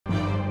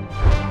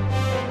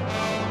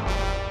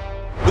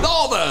with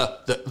all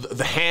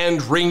the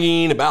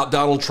hand-wringing about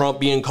Donald Trump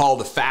being called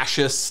a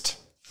fascist,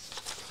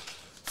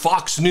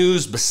 Fox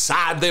News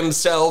beside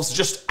themselves,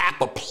 just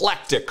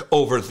apoplectic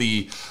over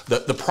the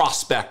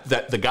prospect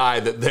that the guy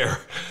that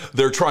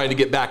they're trying to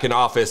get back in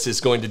office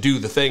is going to do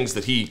the things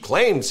that he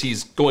claims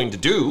he's going to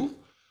do,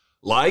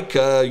 like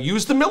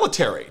use the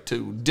military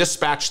to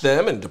dispatch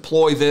them and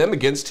deploy them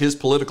against his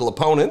political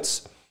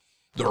opponents,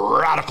 the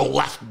radical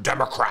left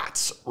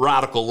Democrats,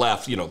 radical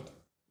left, you know,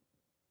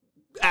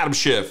 Adam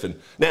Schiff and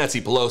Nancy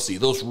Pelosi,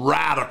 those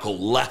radical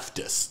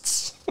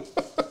leftists.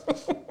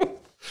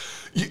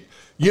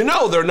 You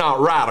know they're not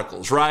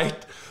radicals, right?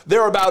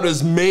 They're about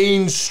as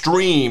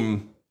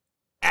mainstream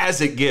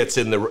as it gets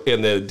in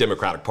the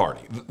Democratic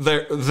Party.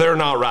 They're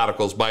not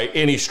radicals by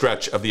any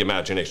stretch of the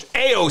imagination.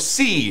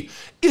 AOC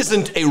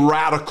isn't a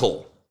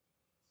radical.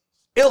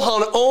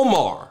 Ilhan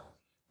Omar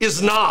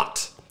is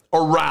not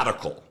a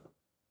radical.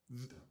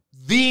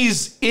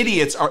 These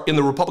idiots are in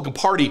the Republican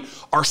Party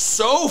are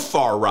so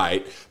far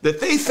right that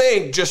they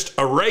think just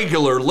a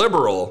regular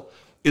liberal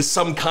is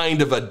some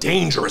kind of a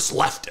dangerous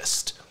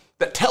leftist.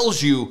 That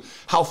tells you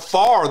how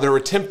far they're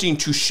attempting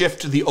to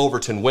shift the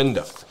Overton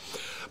window.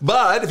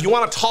 But if you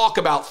want to talk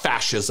about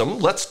fascism,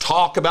 let's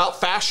talk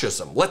about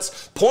fascism.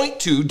 Let's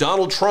point to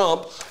Donald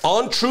Trump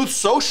on Truth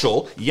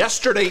Social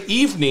yesterday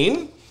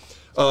evening,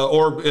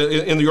 or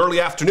in the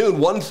early afternoon,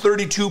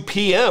 1:32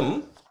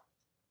 p.m.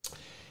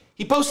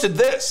 He posted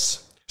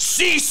this: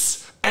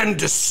 "Cease and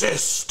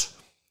desist,"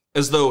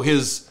 as though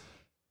his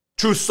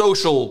Truth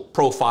Social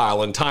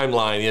profile and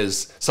timeline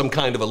is some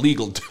kind of a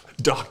legal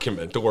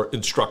document or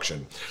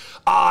instruction.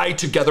 "I,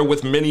 together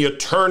with many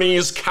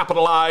attorneys,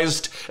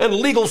 capitalized, and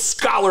legal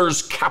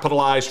scholars,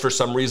 capitalized for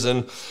some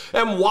reason,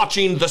 am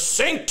watching the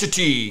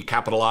sanctity,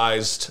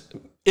 capitalized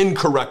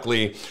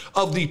incorrectly,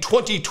 of the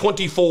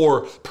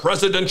 2024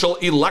 presidential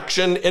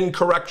election,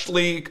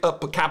 incorrectly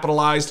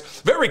capitalized,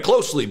 very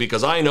closely,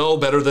 because I know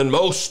better than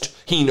most,"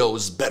 he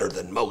knows better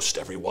than most,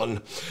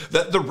 everyone,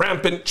 "that the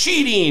rampant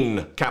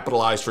cheating,"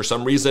 capitalized for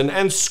some reason,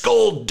 "and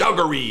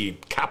skullduggery,"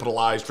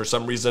 capitalized for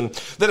some reason,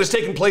 "that has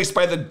taken place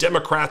by the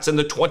Democrats in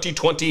the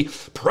 2020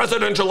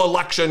 presidential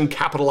election,"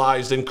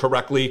 capitalized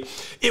incorrectly,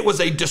 "it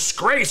was a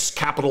disgrace,"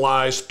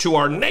 capitalized, "to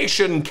our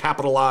nation,"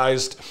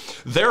 capitalized,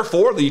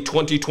 "therefore the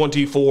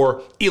 2024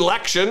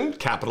 election,"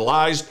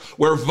 capitalized,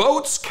 "where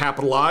votes,"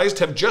 capitalized,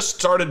 "have just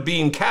started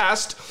being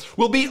cast,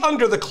 will be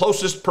under the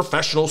closest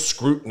professional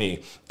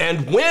scrutiny.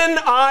 And when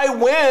I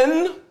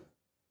win,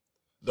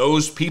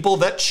 those people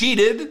that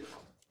cheated,"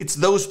 it's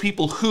those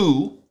people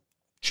who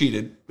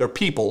cheated, they're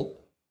people,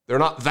 they're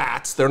not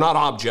that's, they're not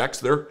objects,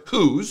 they're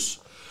whose,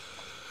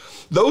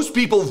 "those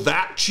people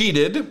that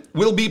cheated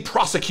will be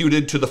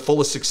prosecuted to the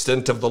fullest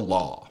extent of the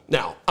law."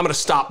 Now, I'm going to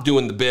stop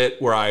doing the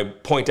bit where I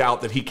point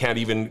out that he can't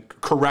even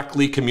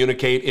correctly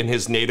communicate in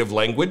his native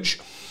language,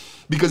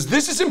 because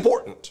this is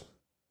important.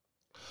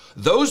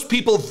 "Those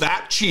people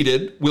that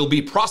cheated will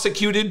be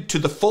prosecuted to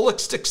the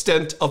fullest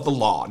extent of the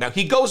law." Now,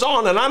 he goes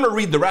on, and I'm going to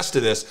read the rest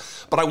of this,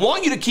 but I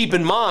want you to keep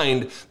in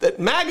mind that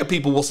MAGA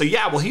people will say,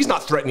 yeah, well, he's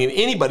not threatening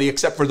anybody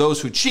except for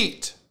those who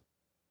cheat.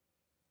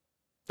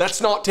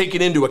 That's not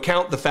taking into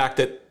account the fact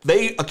that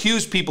they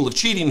accuse people of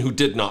cheating who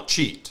did not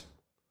cheat.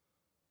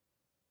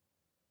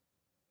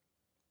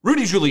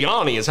 Rudy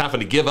Giuliani is having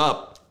to give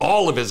up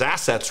all of his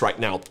assets right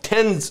now,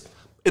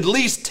 at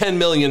least $10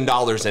 million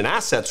in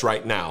assets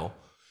right now,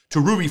 to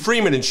Ruby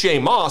Freeman and Shay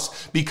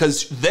Moss,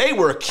 because they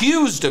were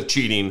accused of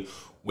cheating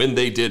when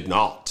they did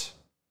not.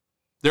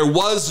 There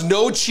was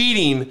no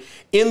cheating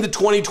in the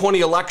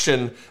 2020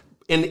 election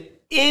in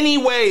any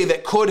way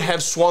that could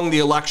have swung the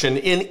election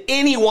in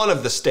any one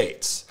of the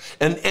states.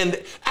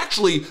 And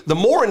actually, the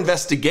more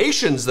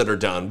investigations that are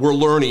done, we're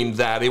learning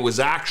that it was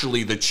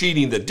actually the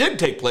cheating that did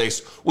take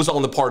place was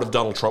on the part of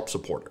Donald Trump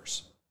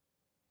supporters.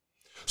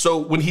 So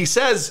when he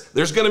says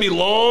there's going to be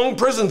long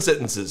prison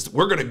sentences,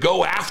 we're going to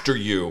go after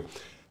you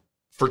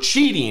for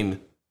cheating,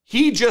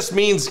 he just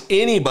means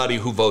anybody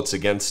who votes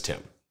against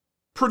him.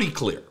 Pretty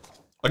clear.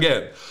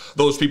 Again,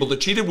 those people that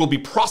cheated will be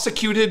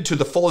prosecuted to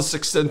the fullest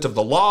extent of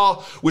the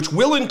law, which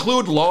will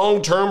include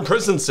long-term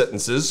prison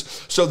sentences,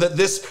 so that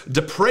this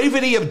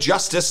depravity of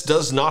justice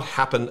does not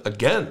happen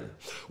again.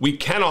 We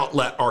cannot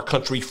let our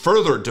country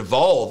further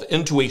devolve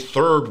into a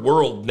third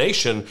world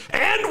nation,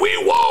 and we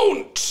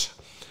won't.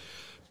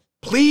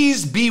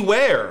 Please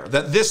beware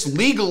that this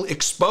legal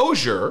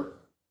exposure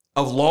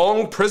of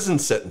long prison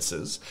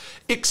sentences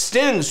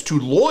extends to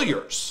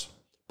lawyers,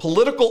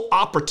 political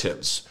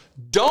operatives,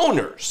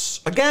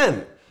 donors.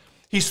 Again,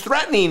 he's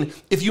threatening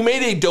if you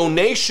made a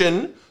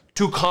donation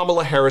to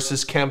Kamala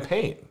Harris's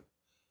campaign.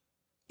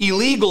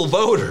 Illegal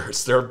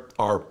voters, there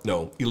are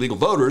no illegal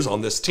voters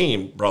on this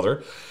team,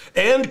 brother,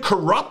 and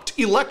corrupt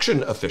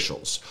election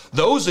officials.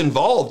 Those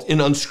involved in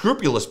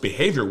unscrupulous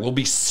behavior will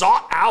be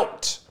sought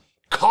out,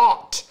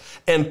 caught,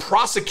 and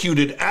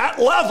prosecuted at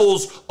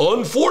levels,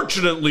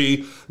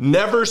 unfortunately,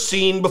 never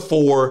seen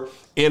before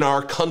in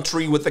our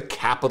country with a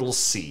capital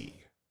C.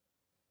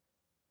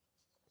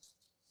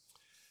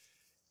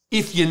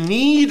 If you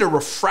need a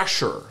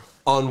refresher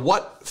on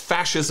what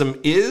fascism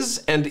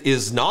is and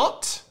is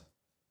not,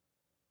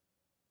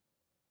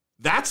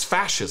 that's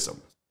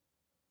fascism.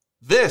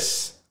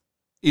 This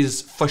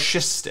is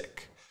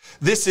fascistic.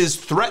 This is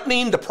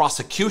threatening the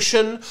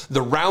prosecution,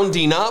 the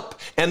rounding up,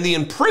 and the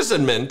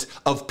imprisonment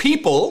of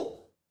people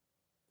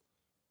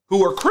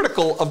who are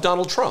critical of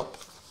Donald Trump.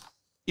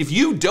 If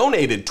you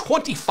donated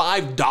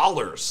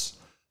 $25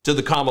 to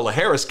the Kamala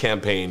Harris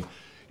campaign,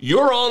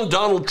 you're on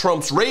Donald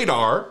Trump's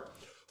radar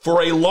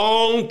for a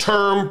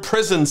long-term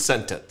prison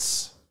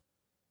sentence.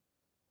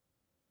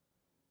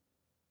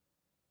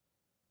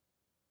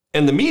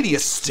 And the media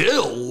is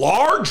still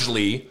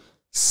largely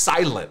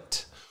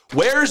silent.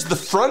 Where's the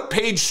front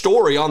page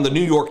story on the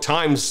New York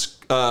Times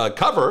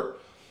cover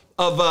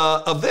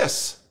of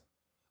this?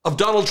 Of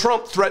Donald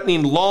Trump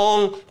threatening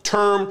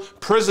long-term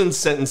prison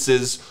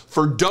sentences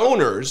for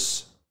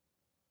donors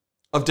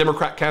of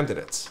Democrat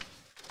candidates.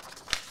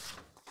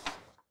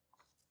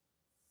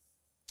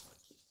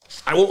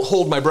 I won't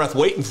hold my breath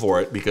waiting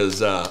for it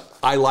because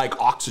I like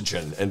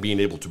oxygen and being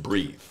able to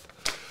breathe.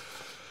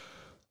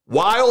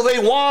 While they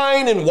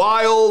whine and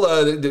while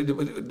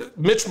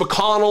Mitch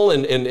McConnell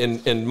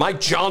and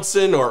Mike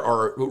Johnson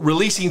are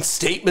releasing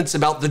statements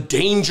about the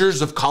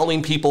dangers of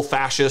calling people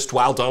fascist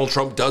while Donald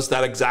Trump does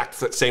that exact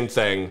same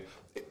thing,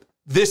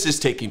 this is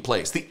taking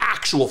place. The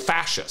actual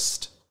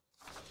fascist.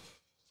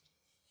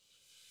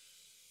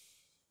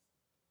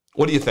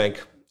 What do you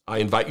think? I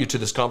invite you to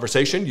this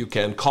conversation. You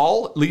can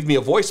call, leave me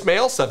a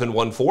voicemail,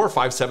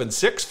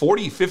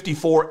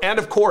 714-576-4054. And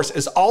of course,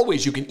 as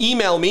always, you can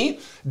email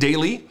me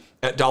daily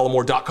at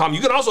Dollemore.com. You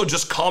can also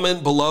just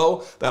comment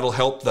below. That'll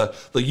help the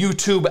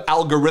YouTube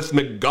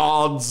algorithmic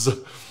gods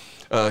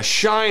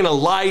shine a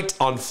light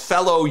on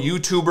fellow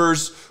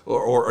YouTubers,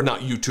 or not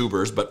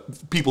YouTubers,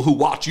 but people who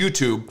watch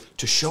YouTube,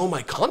 to show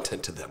my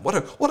content to them.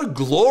 What a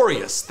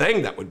glorious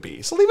thing that would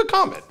be. So leave a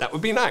comment. That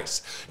would be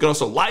nice. You can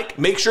also like,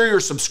 make sure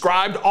you're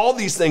subscribed. All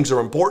these things are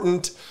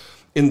important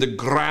in the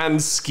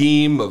grand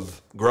scheme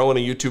of growing a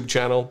YouTube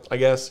channel, I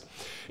guess.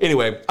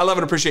 Anyway, I love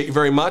and appreciate you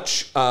very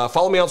much.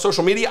 Follow me on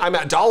social media. I'm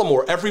at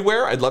Dollemore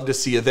everywhere. I'd love to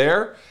see you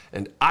there.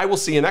 And I will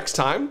see you next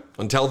time.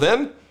 Until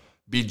then,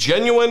 be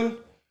genuine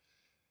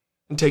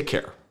and take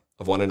care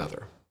of one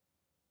another.